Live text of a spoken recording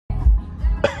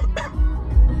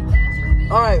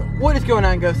Alright, what is going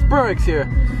on, guys? Brinrex here.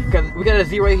 Guys, we got a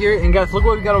Z right here, and guys, look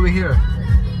what we got over here.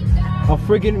 A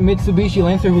freaking Mitsubishi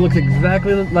Lancer who looks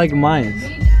exactly like mine.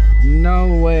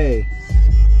 No way.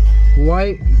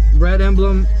 White, red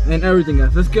emblem, and everything,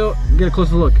 guys. Let's go get a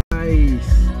closer look. Nice.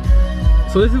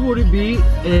 So this is what it'd be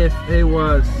if it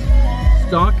was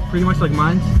stock, pretty much like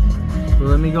mine. So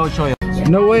let me go show you.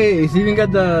 No way, it's even got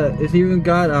what's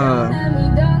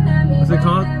it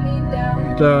called?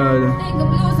 The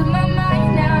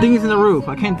things in the roof.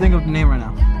 I can't think of the name right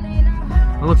now.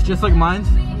 It looks just like mine.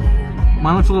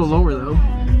 Mine looks a little lower though.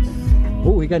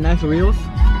 Oh, we got nice wheels.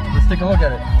 Let's take a look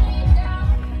at it.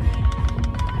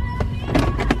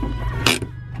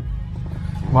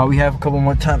 While we have a couple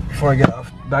more time before I get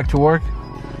off back to work.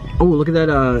 Oh, look at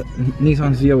that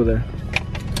Nisan Z over there.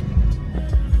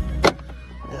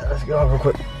 Yeah, let's get off real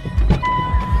quick.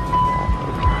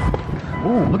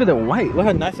 Oh, look at that white. Look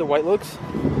how nice the white looks.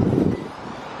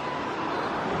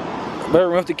 Better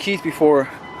remove the keys before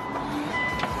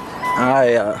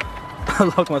I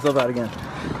lock myself out again.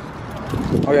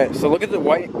 Okay, so look at the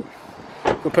white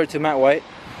compared to matte white.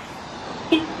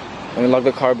 Let me lock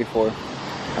the car before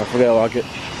I forget to lock it.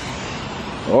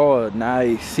 Oh,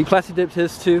 nice. He plastic dipped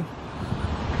his too.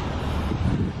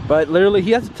 But literally,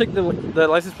 he has to take the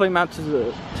license plate mount to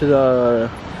the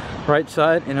right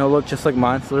side, and it'll look just like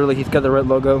mine. So literally, he's got the red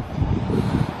logo,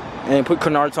 and he put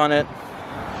canards on it.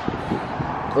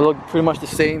 It'll look pretty much the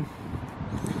same.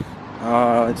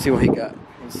 Let's see what he got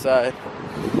inside.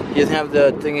 He doesn't have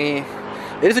the thingy.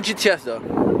 It is a GTS though.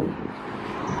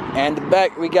 And the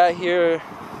back we got here,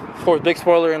 of course, big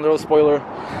spoiler and little spoiler.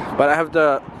 But I have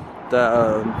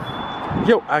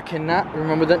yo, I cannot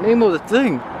remember the name of the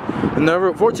thing.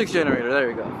 The vortex generator. There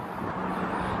we go.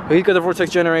 But he's got the vortex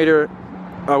generator.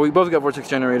 We both got vortex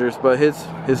generators, but his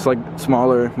like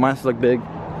smaller. Mine's like big.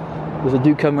 There's a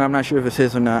dude coming. I'm not sure if it's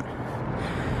his or not.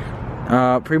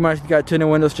 Pretty much got tinted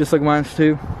windows just like mine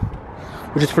too,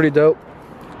 which is pretty dope.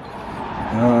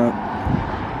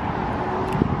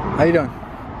 How you doing?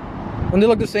 Don't they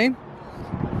look the same?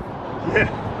 Yeah.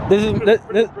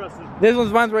 This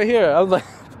one's mine right here. I was like,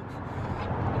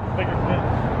 bigger fit.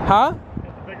 huh?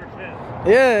 It's a bigger fit.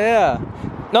 Yeah.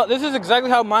 No, this is exactly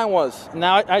how mine was.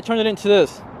 Now I turned it into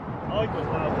this. I like those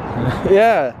loud.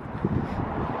 Yeah.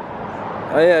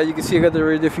 Oh yeah, you can see I got the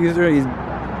rear diffuser. He's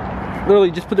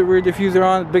literally just put the rear diffuser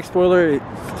on, big spoiler.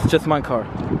 It's just my car,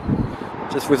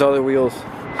 just with other wheels.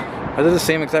 Are they the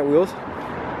same exact wheels?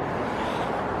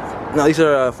 No, these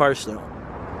are Firestone.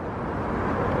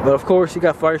 But of course, you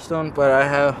got Firestone, but I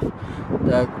have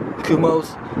the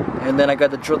Kumos, and then I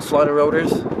got the drilled slaughter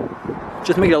rotors.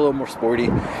 Just make it a little more sporty.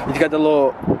 You got the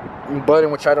little button,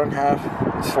 which I don't have.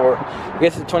 It's for, I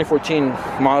guess it's a 2014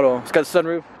 model. It's got a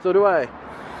sunroof. So do I.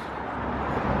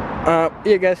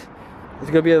 Yeah, guys. It's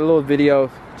gonna be a little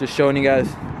video just showing you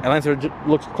guys. And Lancer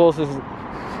looks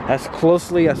as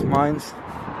closely as mine's.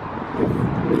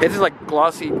 This is like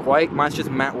glossy white. Mine's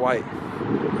just matte white.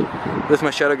 This is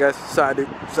my shadow, guys. Side dude.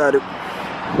 Oh,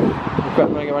 crap,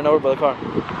 I'm gonna get run over by the car.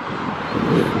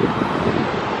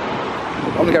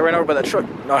 I'm gonna get ran over by that truck.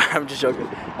 No, I'm just joking.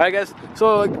 Alright, guys.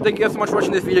 So thank you guys so much for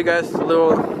watching this video, guys. A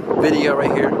little video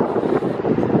right here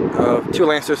of two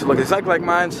Lancers that look exactly like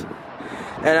mine's.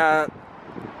 And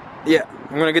yeah,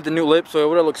 I'm gonna get the new lip, so it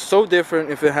would have looked so different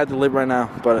if it had the lip right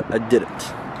now, but I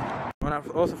didn't. And I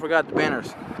also forgot the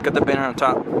banners. Got the banner on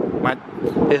top.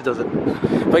 His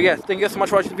doesn't. But yeah, thank you guys so much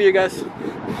for watching the video, guys.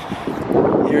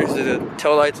 Here's the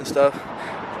tail lights and stuff.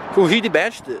 Cool, he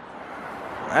debadged it.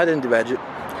 I didn't debadge it.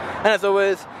 And as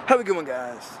always, have a good one,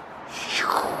 guys.